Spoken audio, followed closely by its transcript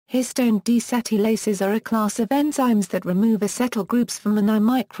Histone deacetylases are a class of enzymes that remove acetyl groups from an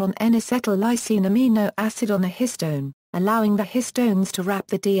I-micron N-acetyl lysine amino acid on a histone, allowing the histones to wrap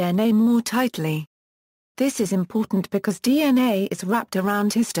the DNA more tightly. This is important because DNA is wrapped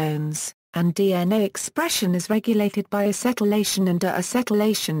around histones, and DNA expression is regulated by acetylation and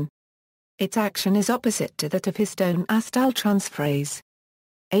de-acetylation. Its action is opposite to that of histone acetyltransferase.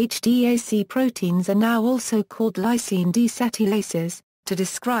 HDAC proteins are now also called lysine deacetylases, to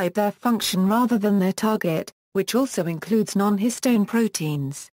describe their function rather than their target, which also includes non-histone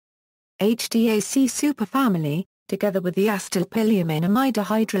proteins. HDAC superfamily, together with the acetylpylamine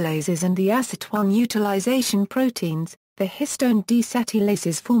hydrolases and the acetone utilization proteins, the histone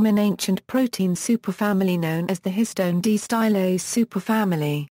deacetylases form an ancient protein superfamily known as the histone deacetylase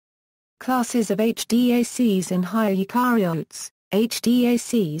superfamily. Classes of HDACs in higher eukaryotes,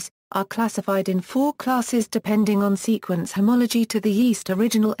 HDACs, are classified in 4 classes depending on sequence homology to the yeast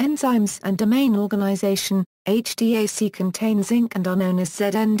original enzymes and domain organization. HDAC contain zinc and are known as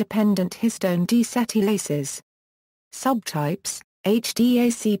Z-N-dependent histone deacetylases. Subtypes,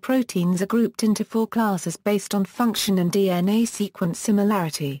 HDAC proteins are grouped into 4 classes based on function and DNA sequence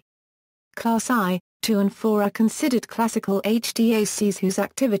similarity. Class I, II and IV are considered classical HDACs whose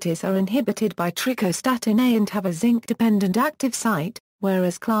activities are inhibited by trichostatin A and have a zinc-dependent active site,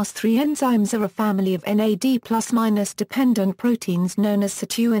 whereas Class III enzymes are a family of NAD+- dependent proteins known as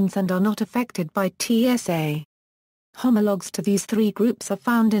sirtuins and are not affected by TSA. Homologs to these 3 groups are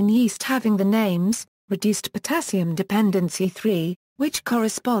found in yeast having the names, reduced potassium dependency 3, which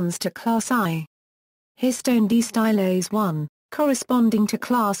corresponds to Class I. Histone deacetylase 1, corresponding to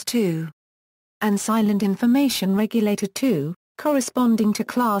Class II. And silent information regulator 2, corresponding to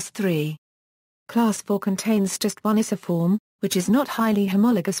Class III. Class IV contains just one isoform, which is not highly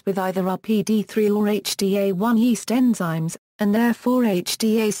homologous with either RPD3 or HDA1 yeast enzymes, and therefore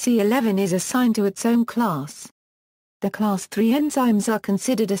HDAC11 is assigned to its own class. The Class III enzymes are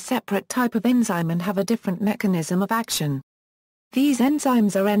considered a separate type of enzyme and have a different mechanism of action. These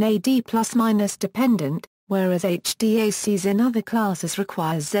enzymes are NAD+- dependent, whereas HDACs in other classes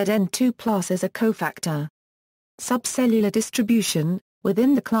require Zn2+ as a cofactor. Subcellular distribution: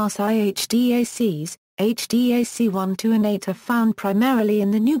 within the class I HDACs, HDAC1, 2 and 8 are found primarily in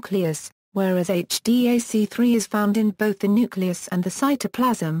the nucleus, whereas HDAC3 is found in both the nucleus and the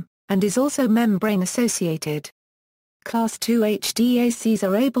cytoplasm, and is also membrane-associated. Class II HDACs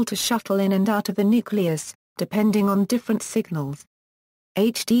are able to shuttle in and out of the nucleus, depending on different signals.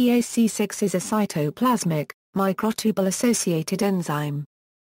 HDAC6 is a cytoplasmic, microtubule-associated enzyme.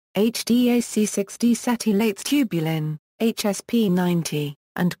 HDAC6 deacetylates tubulin, HSP90,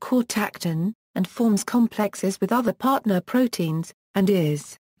 and cortactin, and forms complexes with other partner proteins, and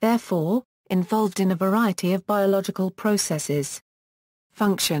is, therefore, involved in a variety of biological processes.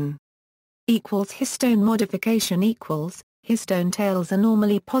 Function histone modification histone tails are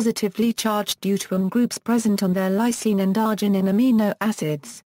normally positively charged due to amino groups present on their lysine and arginine amino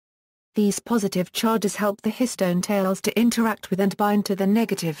acids. These positive charges help the histone tails to interact with and bind to the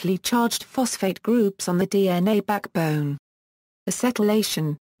negatively charged phosphate groups on the DNA backbone.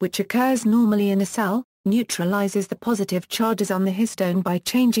 Acetylation, which occurs normally in a cell, neutralizes the positive charges on the histone by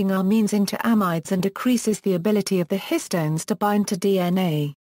changing amines into amides and decreases the ability of the histones to bind to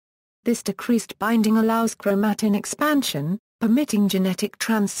DNA. This decreased binding allows chromatin expansion, permitting genetic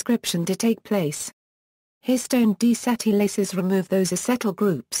transcription to take place. Histone deacetylases remove those acetyl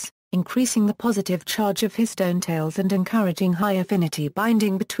groups, increasing the positive charge of histone tails and encouraging high-affinity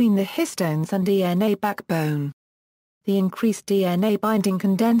binding between the histones and DNA backbone. The increased DNA binding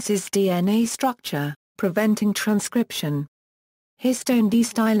condenses DNA structure, preventing transcription. Histone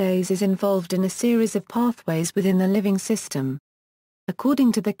deacetylase is involved in a series of pathways within the living system.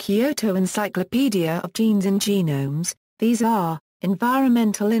 According to the Kyoto Encyclopedia of Genes and Genomes, these are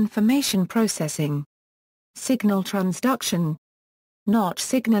environmental information processing, signal transduction, Notch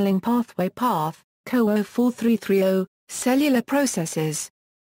signaling pathway path, CO4330, cellular processes,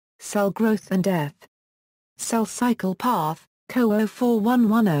 cell growth and death, cell cycle path,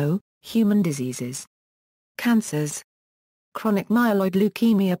 CO4110, human diseases, cancers, chronic myeloid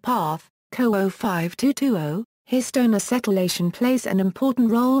leukemia path, CO5220. Histone acetylation plays an important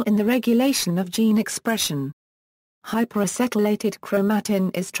role in the regulation of gene expression. Hyperacetylated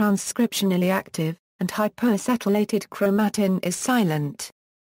chromatin is transcriptionally active, and hypoacetylated chromatin is silent.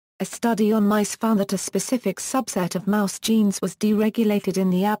 A study on mice found that a specific subset of mouse genes was deregulated in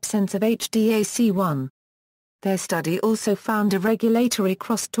the absence of HDAC1. Their study also found a regulatory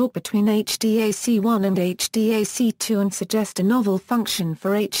crosstalk between HDAC1 and HDAC2 and suggest a novel function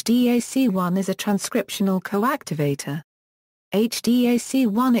for HDAC1 as a transcriptional coactivator.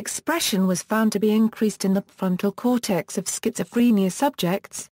 HDAC1 expression was found to be increased in the frontal cortex of schizophrenia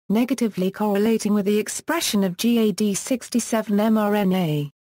subjects, negatively correlating with the expression of GAD67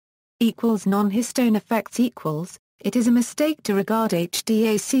 mRNA. Non-histone effects equals. It is a mistake to regard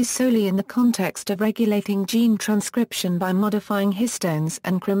HDAC solely in the context of regulating gene transcription by modifying histones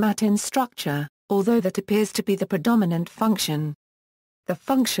and chromatin structure, although that appears to be the predominant function. The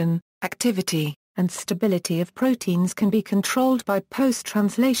function, activity, and stability of proteins can be controlled by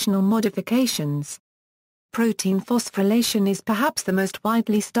post-translational modifications. Protein phosphorylation is perhaps the most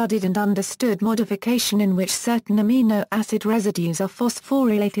widely studied and understood modification in which certain amino acid residues are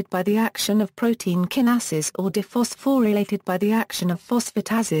phosphorylated by the action of protein kinases or dephosphorylated by the action of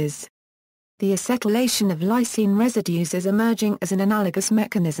phosphatases. The acetylation of lysine residues is emerging as an analogous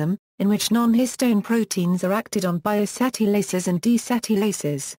mechanism, in which non-histone proteins are acted on by acetylases and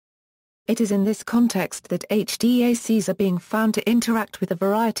deacetylases. It is in this context that HDACs are being found to interact with a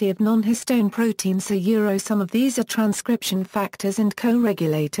variety of non-histone proteins. Some of these are transcription factors and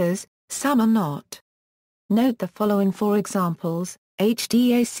co-regulators, some are not. Note the following 4 examples.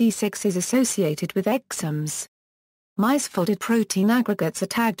 HDAC6 is associated with enzymes. Misfolded protein aggregates are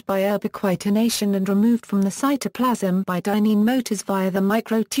tagged by ubiquitination and removed from the cytoplasm by dynein motors via the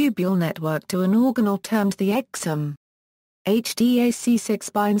microtubule network to an organelle termed the exome.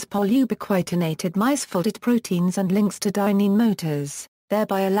 HDAC6 binds polyubiquitinated misfolded proteins and links to dynein motors,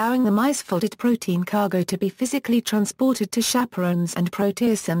 thereby allowing the misfolded protein cargo to be physically transported to chaperones and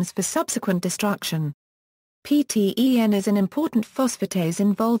proteasomes for subsequent destruction. PTEN is an important phosphatase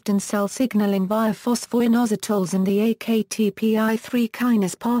involved in cell signaling via phosphoinositols in the AKTPI3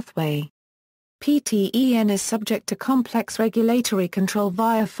 kinase pathway. PTEN is subject to complex regulatory control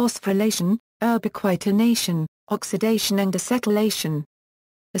via phosphorylation, ubiquitination, oxidation and acetylation.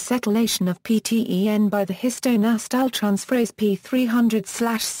 Acetylation of PTEN by the histone acetyltransferase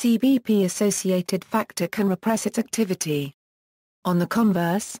P300/CBP-associated factor can repress its activity. On the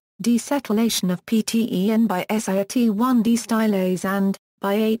converse, deacetylation of PTEN by SIRT1 deacetylase and,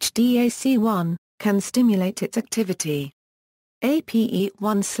 by HDAC1, can stimulate its activity.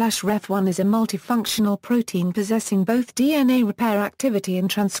 APE1/REF1 is a multifunctional protein possessing both DNA repair activity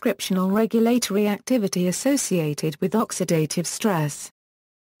and transcriptional regulatory activity associated with oxidative stress.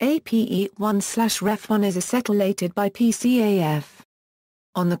 APE1/REF1 is acetylated by PCAF.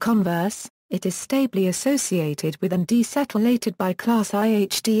 On the converse, it is stably associated with and deacetylated by class I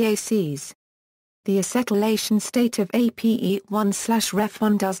HDACs. The acetylation state of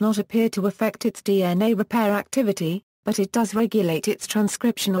APE1/REF1 does not appear to affect its DNA repair activity, but it does regulate its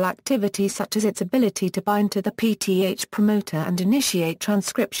transcriptional activity, such as its ability to bind to the PTH promoter and initiate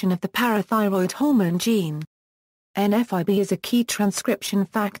transcription of the parathyroid hormone gene. NFIB is a key transcription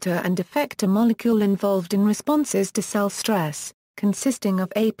factor and effector molecule involved in responses to cell stress, consisting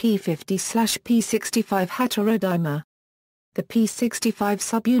of a P50/P65 heterodimer. The P65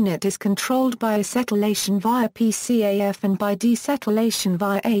 subunit is controlled by acetylation via PCAF and by deacetylation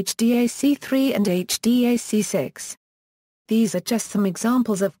via HDAC3 and HDAC6. These are just some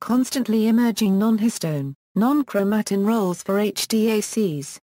examples of constantly emerging non-histone, non-chromatin roles for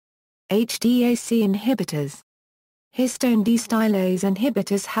HDACs. HDAC inhibitors. Histone deacetylase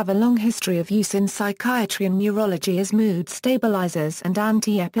inhibitors have a long history of use in psychiatry and neurology as mood stabilizers and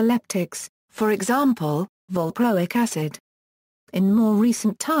anti-epileptics, for example, valproic acid. In more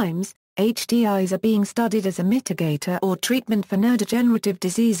recent times, HDIs are being studied as a mitigator or treatment for neurodegenerative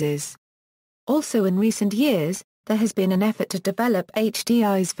diseases. Also in recent years, there has been an effort to develop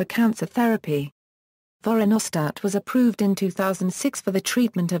HDIs for cancer therapy. Vorinostat was approved in 2006 for the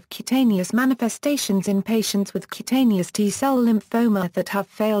treatment of cutaneous manifestations in patients with cutaneous T-cell lymphoma that have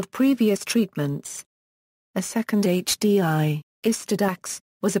failed previous treatments. A second HDI, Istodax,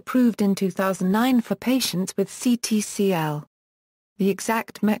 was approved in 2009 for patients with CTCL. The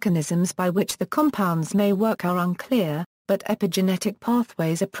exact mechanisms by which the compounds may work are unclear, but epigenetic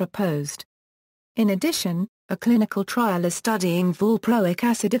pathways are proposed. In addition, a clinical trial is studying valproic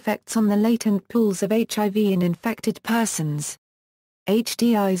acid effects on the latent pools of HIV in infected persons.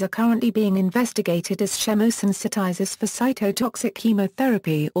 HDIs are currently being investigated as chemosensitizers for cytotoxic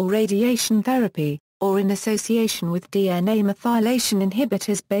chemotherapy or radiation therapy, or in association with DNA methylation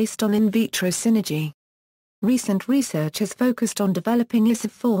inhibitors based on in vitro synergy. Recent research has focused on developing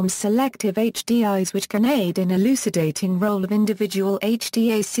isoform-selective HDIs which can aid in elucidating role of individual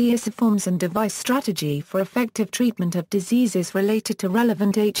HDAC isoforms and device strategy for effective treatment of diseases related to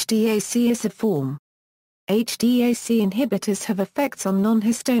relevant HDAC isoform. HDAC inhibitors have effects on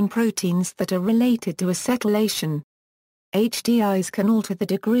non-histone proteins that are related to acetylation. HDIs can alter the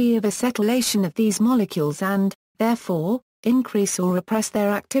degree of acetylation of these molecules and, therefore, increase or repress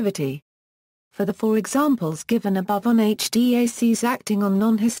their activity. For the four examples given above on HDACs acting on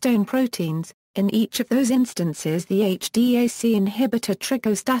non-histone proteins, in each of those instances the HDAC inhibitor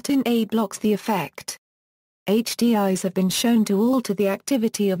trichostatin A blocks the effect. HDAs have been shown to alter the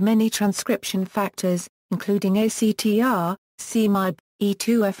activity of many transcription factors, including ACTR, CMYB,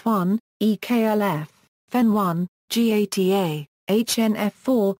 E2F1, EKLF, FEN1, GATA,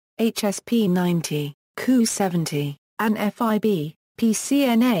 HNF4, HSP90, CU70, ANFIB,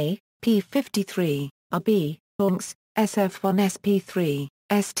 PCNA, P53, RB, ONCS, SF1SP3,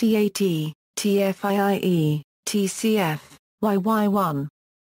 STAT, TFIIE, TCF, YY1.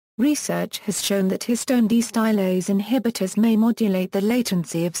 Research has shown that histone deacetylase inhibitors may modulate the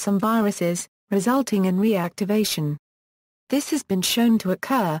latency of some viruses, resulting in reactivation. This has been shown to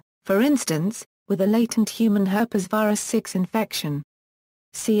occur, for instance, with a latent human herpes virus 6 infection.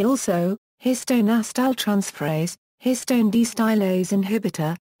 See also, histone acetyltransferase, histone deacetylase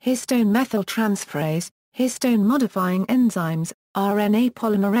inhibitor, histone methyltransferase, histone-modifying enzymes, RNA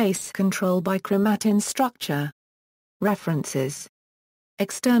polymerase control by chromatin structure. References.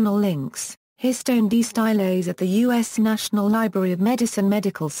 External links, histone deacetylase at the U.S. National Library of Medicine.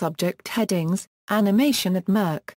 Medical subject headings, animation at Merck.